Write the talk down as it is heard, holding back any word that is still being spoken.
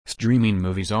streaming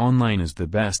movies online is the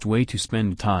best way to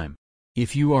spend time.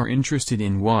 If you are interested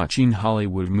in watching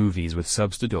Hollywood movies with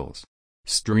subtitles,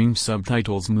 Stream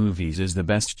Subtitles Movies is the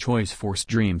best choice for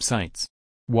stream sites.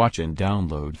 Watch and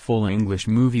download full English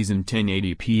movies in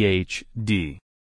 1080p HD.